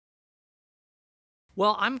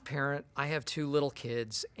Well, I'm a parent. I have two little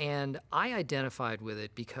kids, and I identified with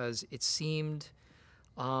it because it seemed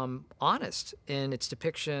honest in its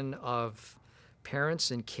depiction of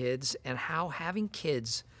parents and kids and how having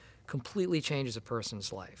kids completely changes a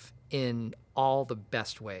person's life in all the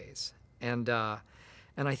best ways. And I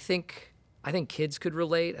think kids could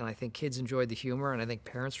relate, and I think kids enjoyed the humor, and I think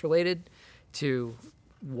parents related to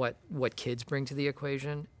what kids bring to the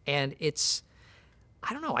equation. And it's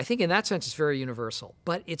I don't know. I think in that sense it's very universal,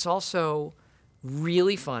 but it's also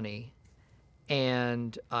really funny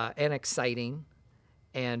and exciting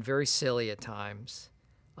and very silly at times.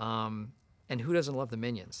 And who doesn't love the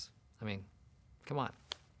minions? I mean, come on,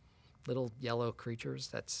 little yellow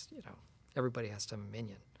creatures. Everybody has to have a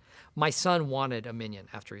minion. My son wanted a minion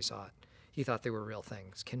after he saw it. He thought they were real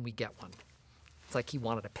things. Can we get one? It's like he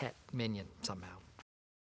wanted a pet minion somehow.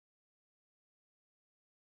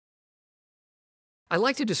 I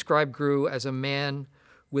like to describe Gru as a man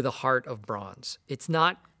with a heart of bronze. It's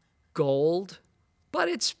not gold, but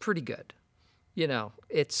it's pretty good. He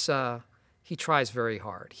tries very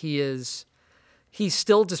hard. He's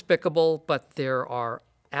still despicable, but there are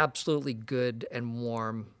absolutely good and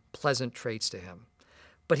warm, pleasant traits to him.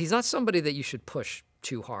 But he's not somebody that you should push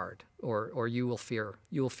too hard, or you will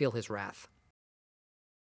feel his wrath.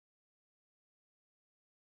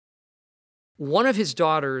 One of his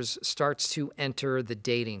daughters starts to enter the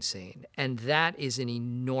dating scene, and that is an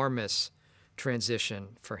enormous transition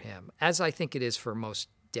for him, as I think it is for most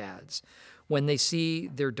dads. When they see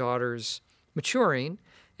their daughters maturing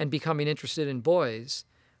and becoming interested in boys,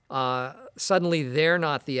 suddenly they're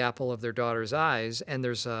not the apple of their daughter's eyes, and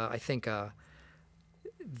I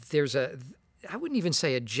wouldn't even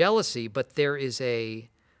say a jealousy, but there is a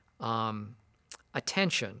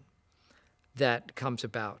tension that comes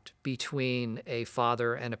about between a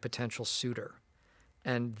father and a potential suitor.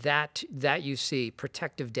 And that you see,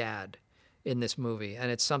 protective dad in this movie.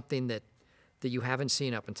 And it's something that you haven't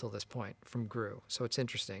seen up until this point from Gru. So it's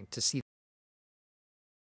interesting to see.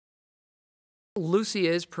 Lucy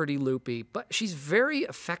is pretty loopy, but she's very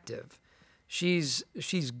effective. She's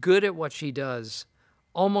good at what she does,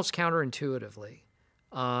 almost counterintuitively,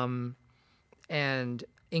 and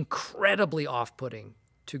incredibly off-putting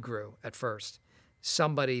to Gru at first.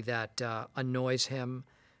 Somebody that annoys him,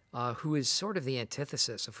 who is sort of the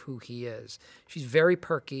antithesis of who he is. She's very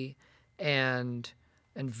perky and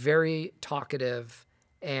very talkative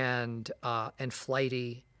and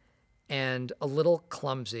flighty and a little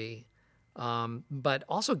clumsy, but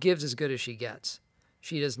also gives as good as she gets.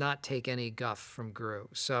 She does not take any guff from Gru.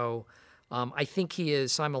 So I think he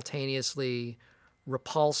is simultaneously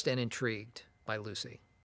repulsed and intrigued by Lucy.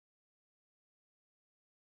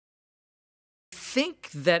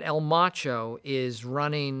 Think that El Macho is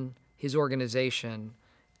running his organization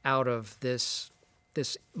out of this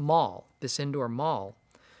mall, this indoor mall.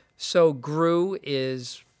 So Gru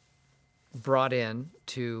is brought in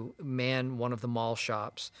to man one of the mall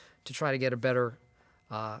shops to try to get a better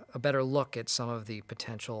look at some of the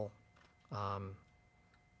potential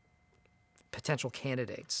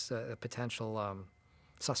candidates, potential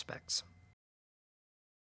suspects.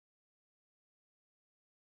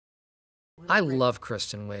 I love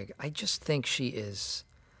Kristen Wiig. I just think she's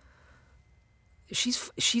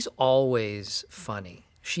always funny.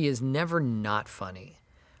 She is never not funny.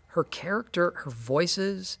 Her character, her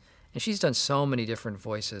voices, and she's done so many different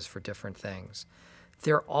voices for different things.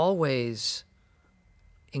 They're always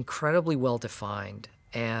incredibly well defined,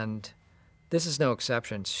 and this is no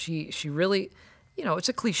exception. She really, it's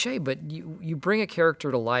a cliche, but you bring a character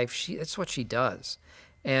to life. It's what she does,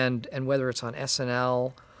 and whether it's on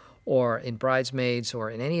SNL or in Bridesmaids,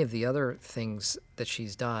 or in any of the other things that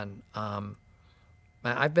she's done.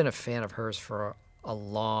 I've been a fan of hers for a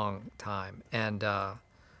long time, and I'm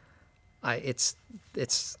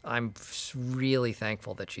really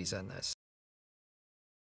thankful that she's in this.